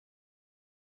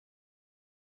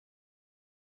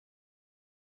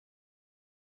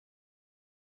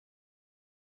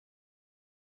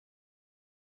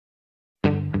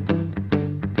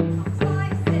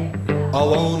I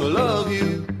wanna love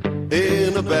you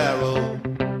in a barrel,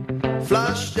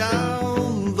 flash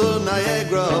down the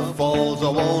Niagara Falls. I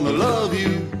wanna love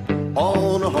you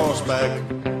on a horseback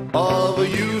of a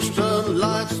Houston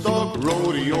livestock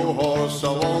rodeo horse.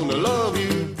 I wanna love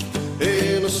you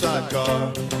in a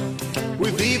sidecar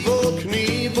with Evel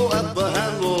Knievel at the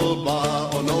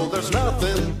handlebar. Oh no, there's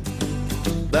nothing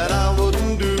that I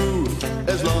wouldn't do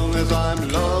as long as I'm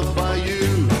loved by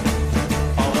you.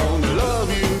 I wanna love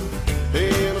you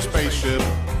in a spaceship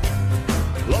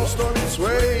lost on its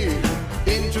way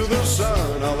into the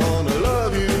sun. I wanna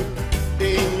love you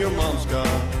in your mom's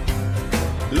car,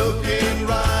 looking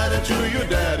right into your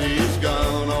daddy's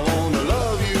gun. I wanna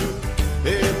love you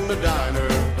in the diner,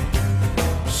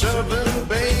 serving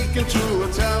bacon to a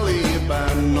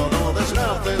Taliban. No, no, there's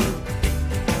nothing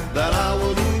that I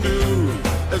wouldn't do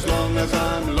as long as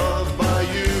I'm loved by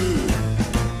you.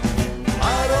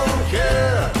 I don't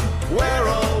care where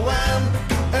or when,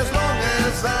 as long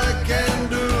as I can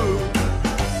do.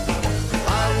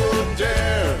 I would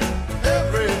dare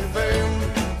everything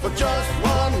for just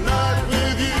one night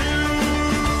with you.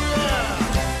 Yeah.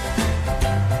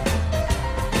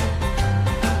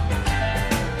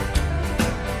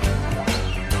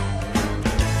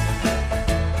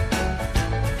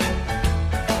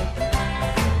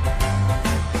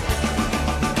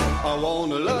 I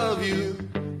wanna love you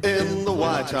in the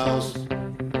White House,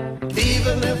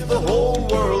 even if the whole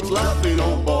world's laughing.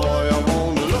 Oh boy, I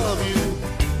wanna love you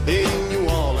in New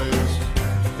Orleans,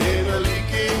 in a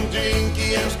leaking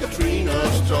dinky as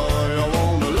Katrina's toy. I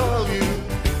wanna love you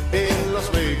in Las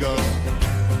Vegas,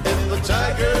 in the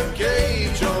tiger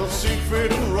cage of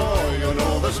Siegfried and Roy. You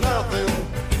know there's nothing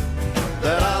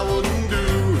that I wouldn't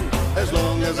do as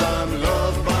long as I'm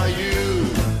loved by you.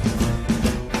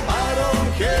 I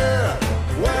don't care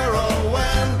where or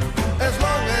when, as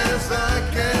long as I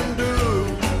can do.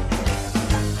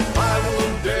 I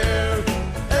will dare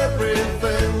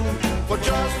everything for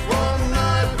just one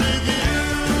night with you.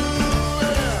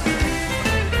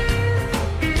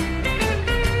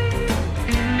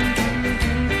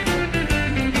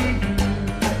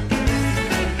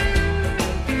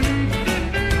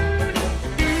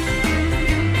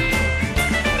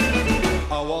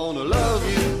 I wanna love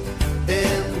you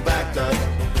in Baghdad,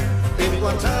 in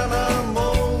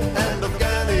Guantanamo and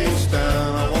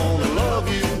Afghanistan. I wanna love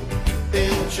you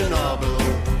in Chernobyl,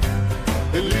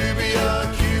 in Libya,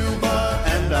 Cuba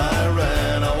and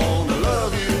Iran. I wanna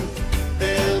love you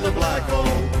in the black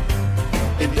hole,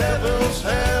 in Devil's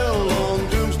Hell on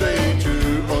Doomsday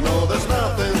too. Oh no, there's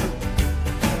nothing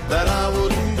that I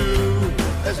wouldn't do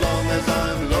as long as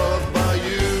I'm loved by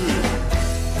you.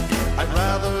 I'd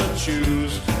rather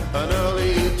choose an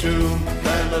early tomb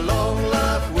than a long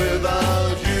life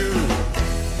without you.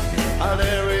 I'll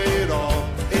air it all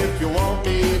if you want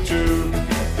me to,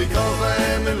 because I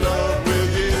am in love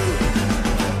with you.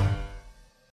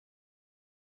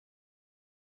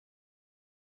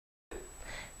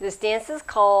 This dance is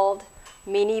called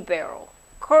Mini Barrel,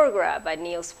 choreographed by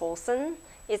Niels Poulsen.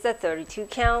 It's a 32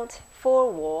 count,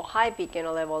 4-wall, high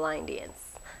beginner level line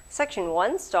dance. Section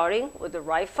 1, starting with the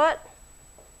right foot.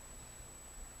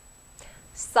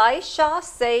 Side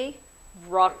chassé,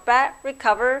 rock back,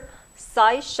 recover.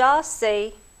 Side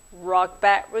chassé, rock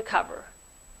back, recover.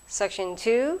 Section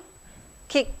 2,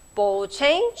 kick ball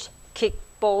change,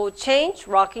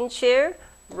 rocking chair,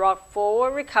 rock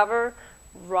forward, recover,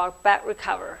 rock back,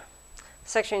 recover.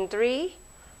 Section 3,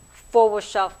 forward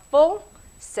shuffle,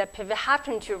 step pivot half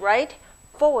turn to right,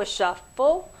 forward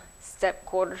shuffle, step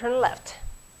quarter turn left.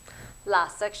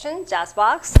 Last section, jazz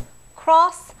box,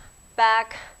 cross,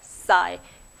 back, side,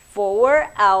 forward,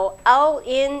 out, out,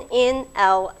 in,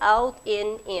 out,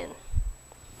 in.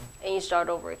 And you start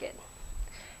over again.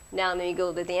 Now let me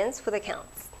go to the dance for the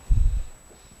counts.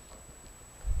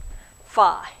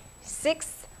 5,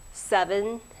 6,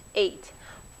 7, 8.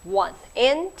 1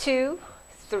 and 2,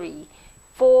 3,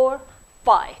 4,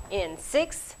 5 and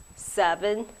 6,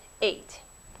 7, 8.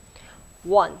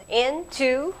 1 and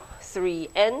 2, 3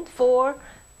 and 4,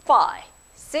 5,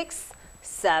 6,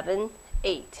 7,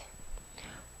 8.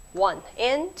 1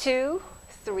 and 2,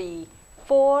 3,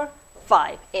 4,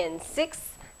 5 and 6,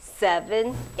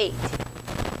 7, 8.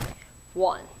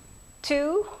 1,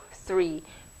 2, 3,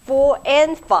 4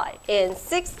 and 5 and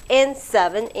 6 and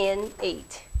 7 and 8.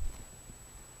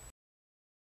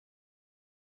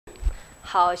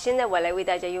 好，现在我来为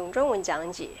大家用中文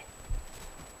讲解。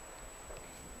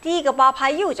第一个8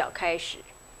拍右脚开始，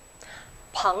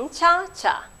旁恰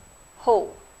恰，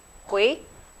后回，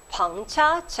旁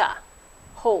恰恰，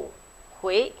后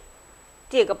回。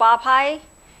第二个8拍，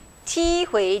踢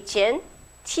回前，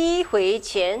踢回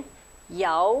前，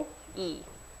摇以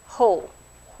后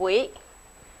回。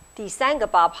第3个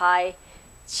八拍，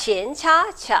前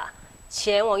恰恰，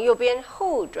前往右边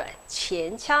后转，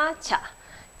前恰恰，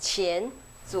前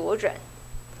左转。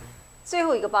最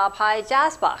后一个八拍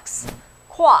Jazz Box，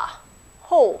 跨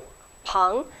后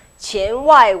旁，前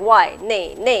外外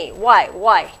内内外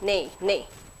外内内，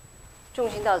重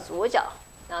心到左脚，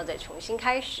然后再重新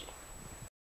开始。